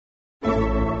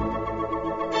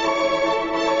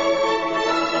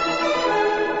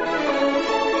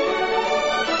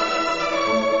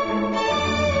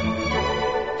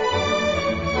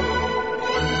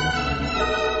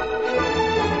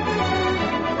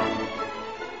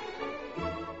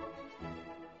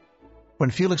When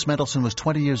Felix Mendelssohn was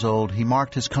 20 years old, he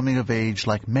marked his coming of age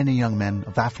like many young men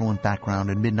of affluent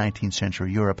background in mid-19th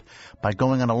century Europe by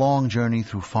going on a long journey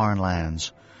through foreign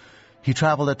lands. He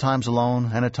traveled at times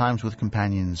alone and at times with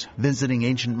companions, visiting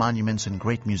ancient monuments and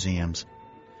great museums.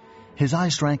 His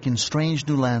eyes drank in strange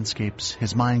new landscapes,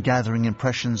 his mind gathering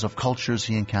impressions of cultures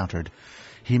he encountered.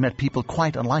 He met people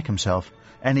quite unlike himself,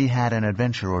 and he had an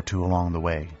adventure or two along the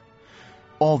way.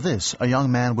 All this a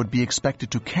young man would be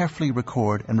expected to carefully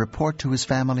record and report to his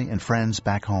family and friends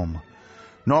back home.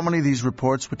 Normally these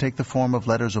reports would take the form of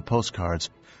letters or postcards,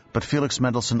 but Felix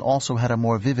Mendelssohn also had a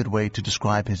more vivid way to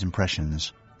describe his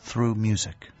impressions, through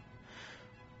music.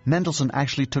 Mendelssohn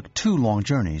actually took 2 long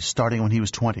journeys, starting when he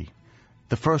was 20.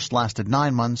 The first lasted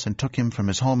 9 months and took him from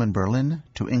his home in Berlin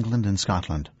to England and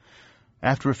Scotland.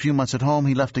 After a few months at home,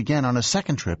 he left again on a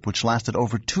second trip, which lasted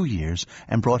over 2 years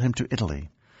and brought him to Italy.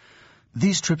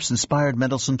 These trips inspired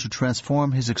Mendelssohn to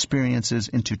transform his experiences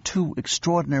into 2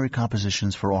 extraordinary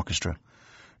compositions for orchestra.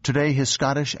 Today, his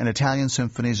Scottish and Italian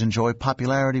symphonies enjoy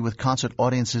popularity with concert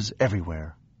audiences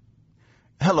everywhere.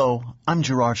 Hello, I'm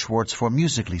Gerard Schwarz for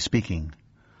Musically Speaking.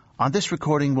 On this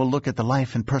recording, we'll look at the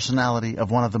life and personality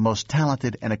of one of the most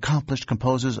talented and accomplished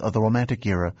composers of the Romantic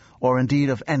era, or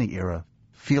indeed of any era,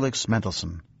 Felix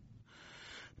Mendelssohn.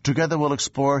 Together we'll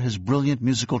explore his brilliant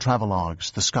musical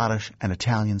travelogues, the Scottish and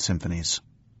Italian symphonies.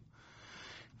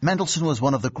 Mendelssohn was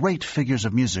one of the great figures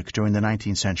of music during the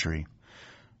 19th century.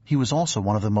 He was also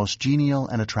one of the most genial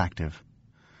and attractive.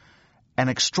 An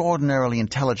extraordinarily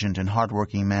intelligent and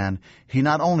hard-working man, he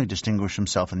not only distinguished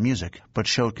himself in music, but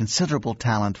showed considerable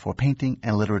talent for painting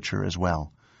and literature as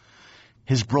well.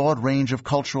 His broad range of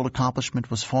cultural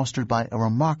accomplishment was fostered by a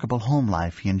remarkable home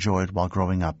life he enjoyed while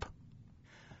growing up.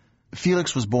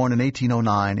 Felix was born in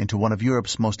 1809 into one of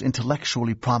Europe's most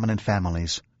intellectually prominent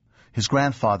families. His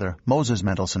grandfather, Moses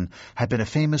Mendelssohn, had been a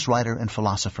famous writer and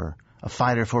philosopher, a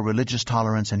fighter for religious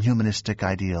tolerance and humanistic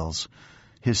ideals.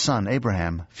 His son,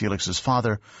 Abraham, Felix's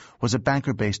father, was a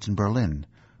banker based in Berlin,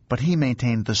 but he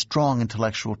maintained the strong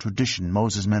intellectual tradition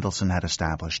Moses Mendelssohn had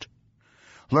established.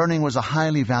 Learning was a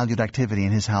highly valued activity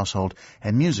in his household,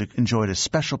 and music enjoyed a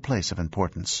special place of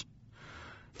importance.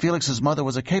 Felix's mother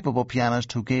was a capable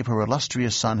pianist who gave her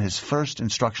illustrious son his first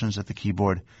instructions at the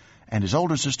keyboard, and his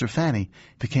older sister Fanny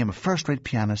became a first-rate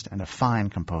pianist and a fine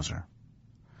composer.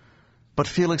 But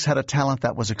Felix had a talent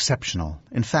that was exceptional.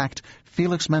 In fact,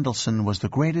 Felix Mendelssohn was the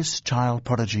greatest child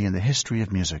prodigy in the history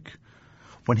of music.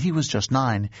 When he was just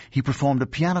 9, he performed a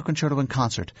piano concerto in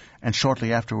concert, and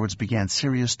shortly afterwards began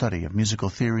serious study of musical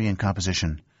theory and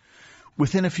composition.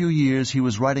 Within a few years, he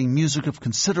was writing music of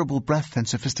considerable breadth and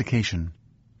sophistication.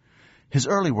 His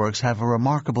early works have a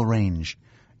remarkable range,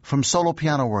 from solo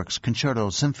piano works,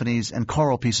 concertos, symphonies, and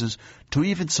choral pieces, to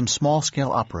even some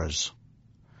small-scale operas.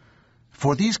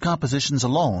 For these compositions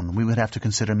alone, we would have to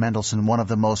consider Mendelssohn one of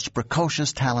the most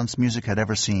precocious talents music had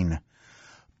ever seen.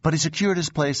 But he secured his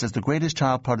place as the greatest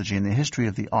child prodigy in the history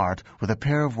of the art with a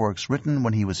pair of works written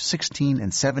when he was 16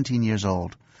 and 17 years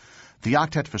old, the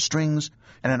Octet for Strings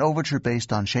and an overture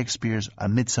based on Shakespeare's A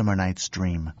Midsummer Night's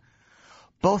Dream.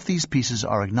 Both these pieces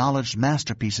are acknowledged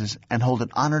masterpieces and hold an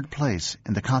honored place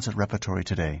in the concert repertory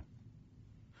today.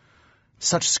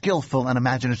 Such skillful and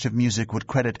imaginative music would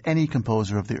credit any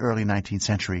composer of the early 19th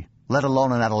century, let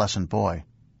alone an adolescent boy.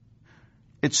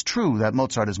 It's true that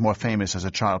Mozart is more famous as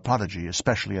a child prodigy,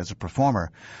 especially as a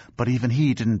performer, but even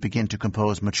he didn't begin to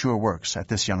compose mature works at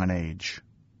this young an age.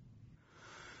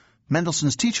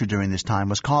 Mendelssohn's teacher during this time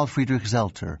was Carl Friedrich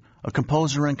Zelter, a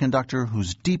composer and conductor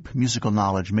whose deep musical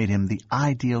knowledge made him the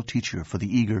ideal teacher for the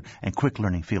eager and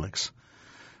quick-learning Felix.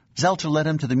 Zelter led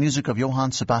him to the music of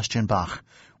Johann Sebastian Bach,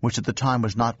 which at the time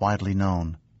was not widely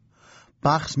known.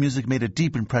 Bach's music made a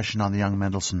deep impression on the young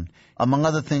Mendelssohn, among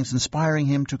other things inspiring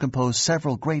him to compose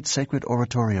several great sacred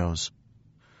oratorios.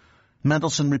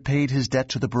 Mendelssohn repaid his debt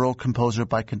to the Baroque composer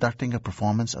by conducting a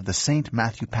performance of the St.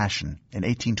 Matthew Passion in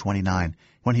 1829,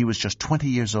 when he was just 20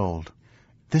 years old.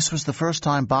 This was the first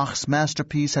time Bach's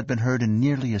masterpiece had been heard in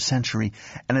nearly a century,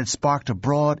 and it sparked a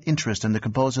broad interest in the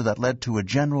composer that led to a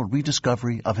general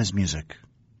rediscovery of his music.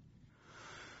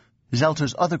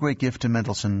 Zelter's other great gift to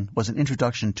Mendelssohn was an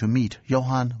introduction to meet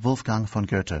Johann Wolfgang von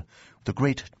Goethe, the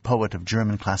great poet of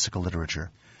German classical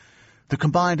literature. The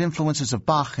combined influences of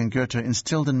Bach and Goethe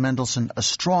instilled in Mendelssohn a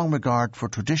strong regard for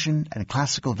tradition and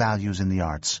classical values in the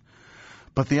arts.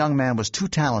 But the young man was too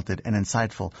talented and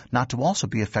insightful not to also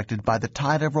be affected by the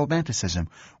tide of Romanticism,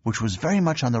 which was very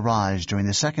much on the rise during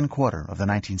the second quarter of the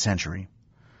 19th century.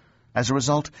 As a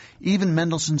result, even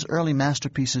Mendelssohn's early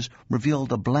masterpieces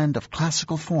revealed a blend of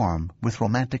classical form with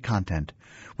romantic content,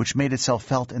 which made itself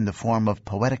felt in the form of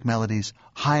poetic melodies,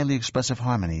 highly expressive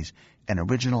harmonies, and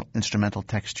original instrumental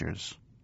textures.